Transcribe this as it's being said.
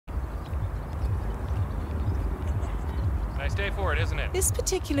Nice day for it, isn't it? This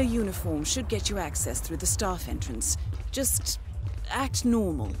particular uniform should get you access through the staff entrance. Just act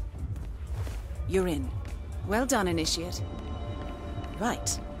normal. You're in. Well done, Initiate.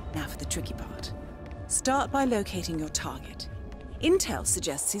 Right, now for the tricky part. Start by locating your target. Intel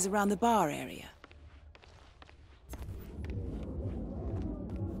suggests he's around the bar area.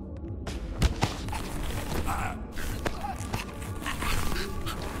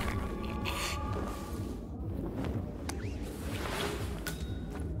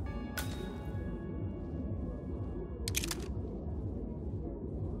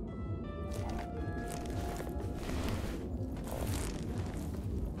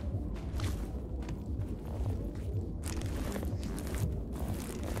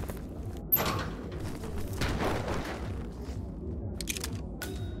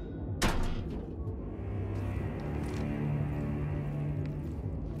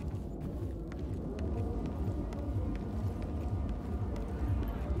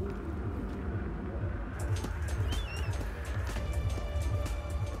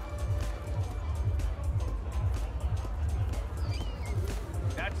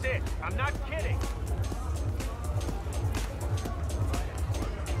 That's it. I'm not kidding.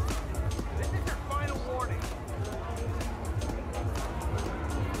 This is your final warning.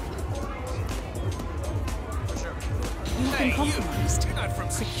 You've been compromised. You're not from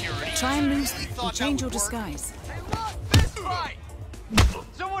security. Try and lose them and change your disguise. Hey, look! This fight!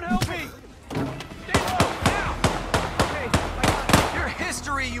 Someone help me! Stay low, now! Hey, I got your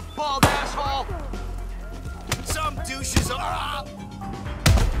history, you bald asshole! Some douches are...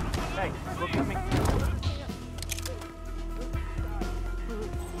 Hey, look at me.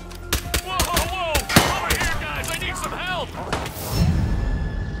 Whoa, whoa, whoa! Over here, guys! I need some help!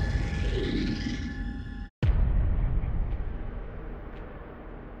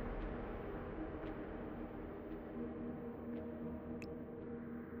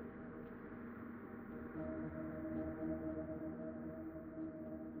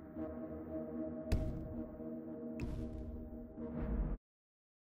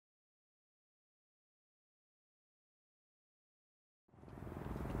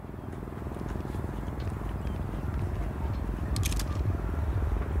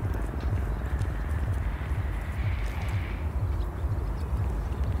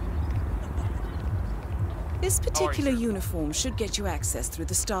 This particular uniform should get you access through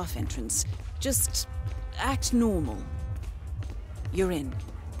the staff entrance. Just act normal. You're in.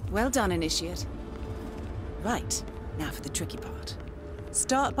 Well done, Initiate. Right, now for the tricky part.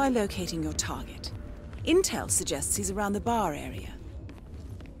 Start by locating your target. Intel suggests he's around the bar area.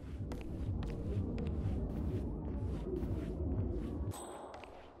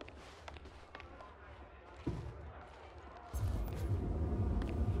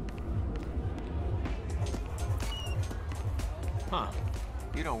 Huh.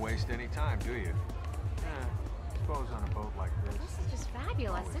 You don't waste any time, do you? Suppose on a boat like this. This is just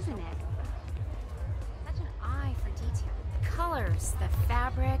fabulous, isn't it? Such an eye for detail. The colors, the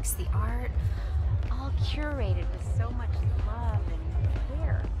fabrics, the art, all curated with so much love and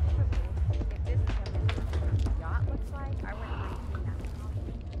care. If this is what a yacht looks like, I wouldn't mind seeing that.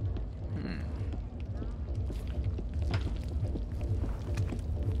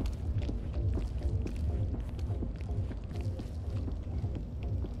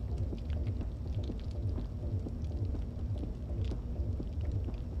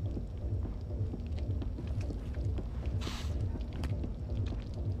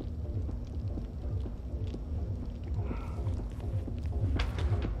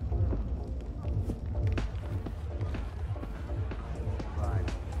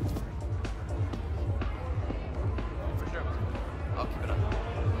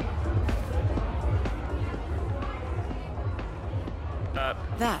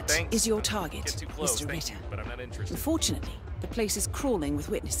 That is your target, Get too close, Mr. thank Ritter. you, but I'm not interested. Unfortunately, the place is crawling with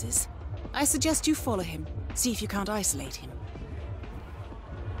witnesses. I suggest you follow him, see if you can't isolate him.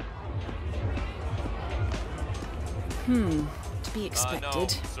 To be expected. No,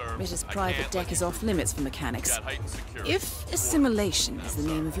 sir. Ritter's I private can't deck let is you- off limits for mechanics. Got heightened security. If assimilation is the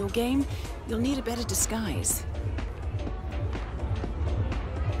name of your game, you'll need a better disguise.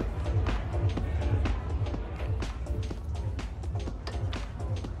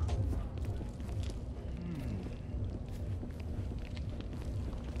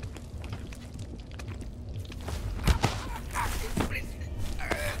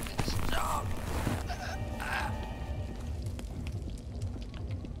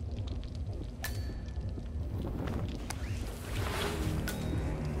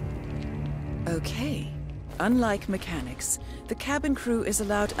 Okay. Unlike mechanics, the cabin crew is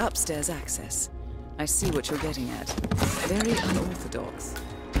allowed upstairs access. I see what you're getting at. Very unorthodox.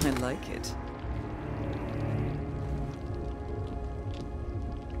 I like it.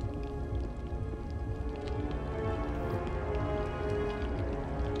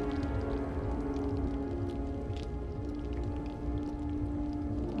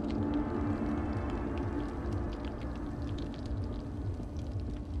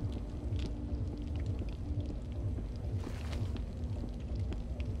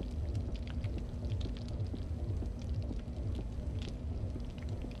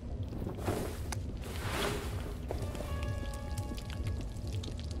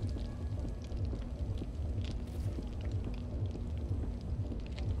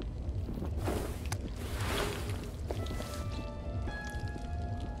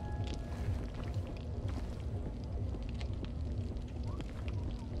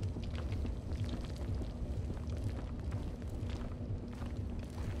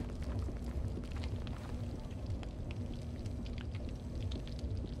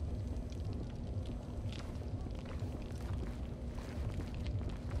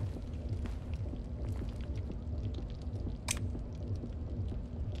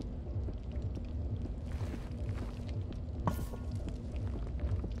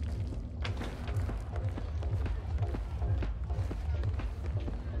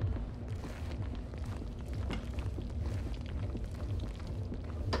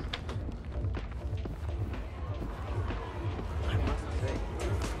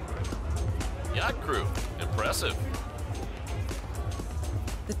 Yacht crew. Impressive.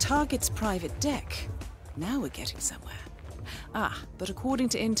 The target's private deck. Now we're getting somewhere. Ah, but according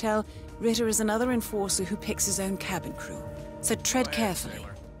to intel, Ritter is another enforcer who picks his own cabin crew. So tread carefully.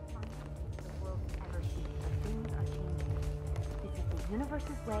 The world has ever seen. Things are changing. This is the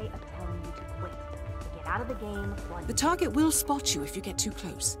universe's way of telling you to quit. To get out of the game. The target will spot you if you get too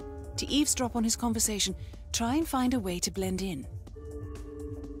close. To eavesdrop on his conversation, try and find a way to blend in.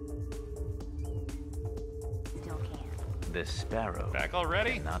 Still can. The sparrow Back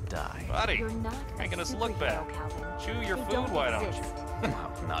already? cannot die. Buddy, You're not making a us look superhero, bad. Calvin. Chew your They food, don't why don't you? exist.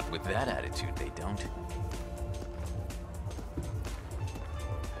 Well, not with that attitude, they don't.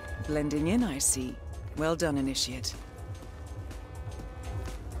 Blending in, I see. Well done, Initiate.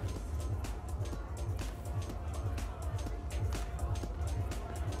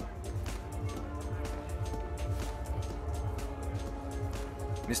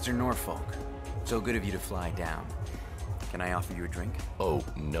 Mr. Norfolk, so good of you to fly down. Can I offer you a drink? Oh,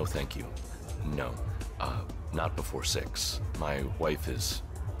 no thank you. No. Not before 6. My wife is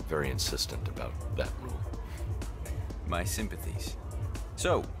very insistent about that rule. My sympathies.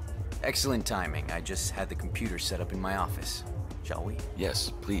 So, excellent timing. I just had the computer set up in my office. Shall we?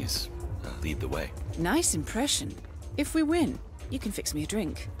 Yes, please, lead the way. Nice impression. If we win, you can fix me a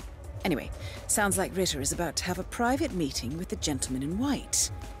drink. Anyway, sounds like Ritter is about to have a private meeting with the gentleman in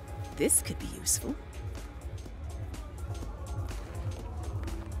white. This could be useful.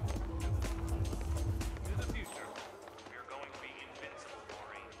 To the future. We are going to be invincible,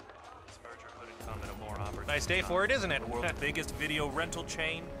 Maureen. This merger couldn't come at a more opportune Nice day for it, isn't it? The world's Biggest video rental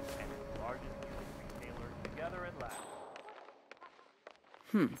chain. and its largest retailer together at last.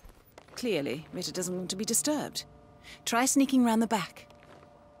 Clearly, Ritter doesn't want to be disturbed. Try sneaking round the back.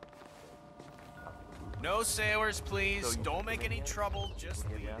 No sailors, please. Don't make any trouble. Just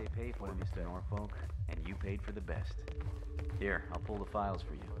leave. They paid for, Mr. Norfolk, and you paid for the best. Here, I'll pull the files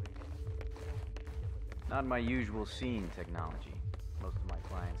for you. Not my usual scene technology. Most of my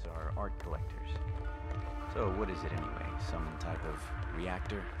clients are art collectors. So what is it anyway? Some type of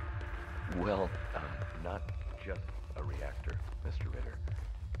reactor? Well, not just a reactor, Mr. Ritter.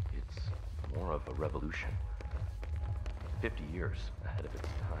 It's more of a revolution. 50 years ahead of its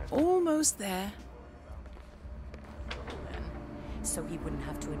time. Almost there. So he wouldn't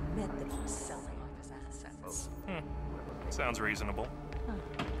have to admit that he was selling off his assets. Sounds reasonable.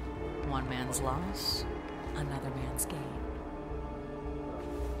 One man's loss, another man's gain.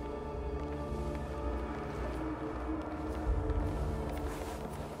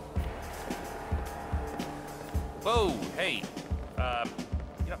 Whoa, hey. I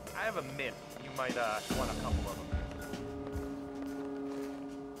have a mint. You might want a couple of them.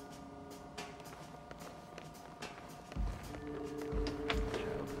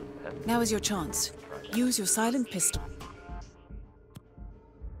 Now is your chance. Use your silent pistol.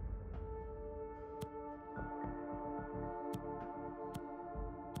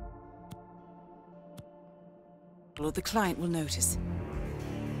 Or the client will notice.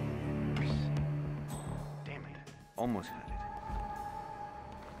 Damn it. Almost had it.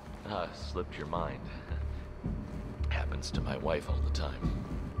 Slipped your mind. Happens to my wife all the time.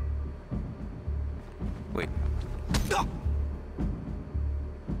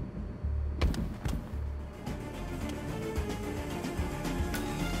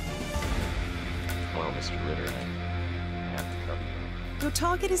 Well, Mr. Ritter, I have to tell you. Your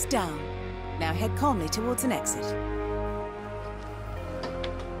target is down. Now head calmly towards an exit.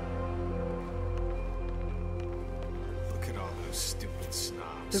 Look at all those stupid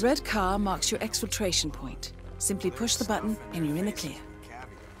snobs. The red car marks your exfiltration point. Simply push the button and you're in the clear.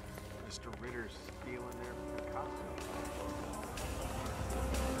 Mr. Ritter's stealing their Picasso.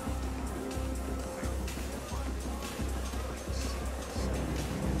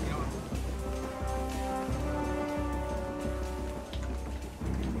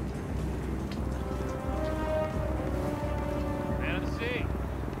 Man of the sea.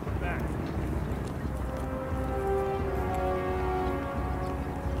 Back.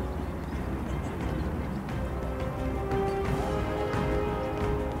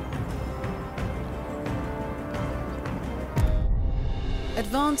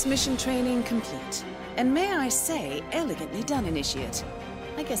 Advanced mission training complete. And may I say, elegantly done, Initiate.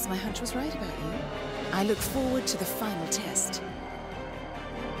 I guess my hunch was right about you. I look forward to the final test.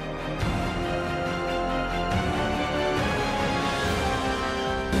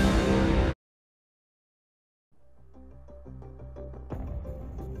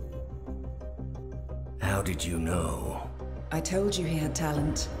 How did you know? I told you he had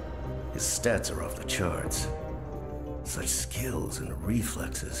talent. His stats are off the charts. Such skills and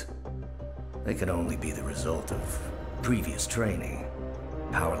reflexes. They could only be the result of previous training.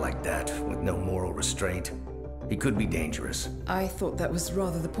 Power like that, with no moral restraint, he could be dangerous. I thought that was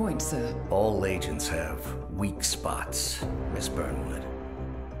rather the point, sir. All agents have weak spots, Miss Burnwood.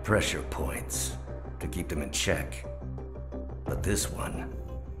 Pressure points to keep them in check. But this one...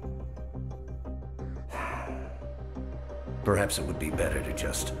 Perhaps it would be better to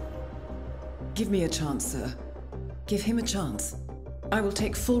just... Give me a chance, sir. Give him a chance. I will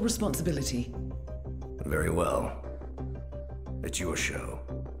take full responsibility. Very well. It's your show.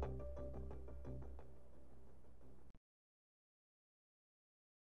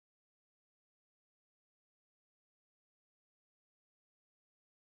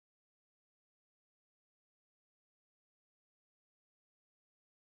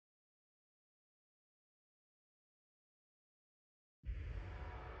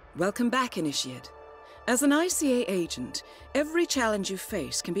 Welcome back, Initiate. As an ICA agent, every challenge you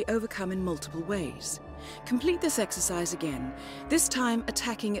face can be overcome in multiple ways. Complete this exercise again, this time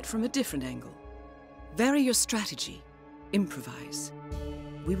attacking it from a different angle. Vary your strategy. Improvise.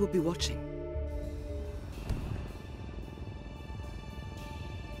 We will be watching.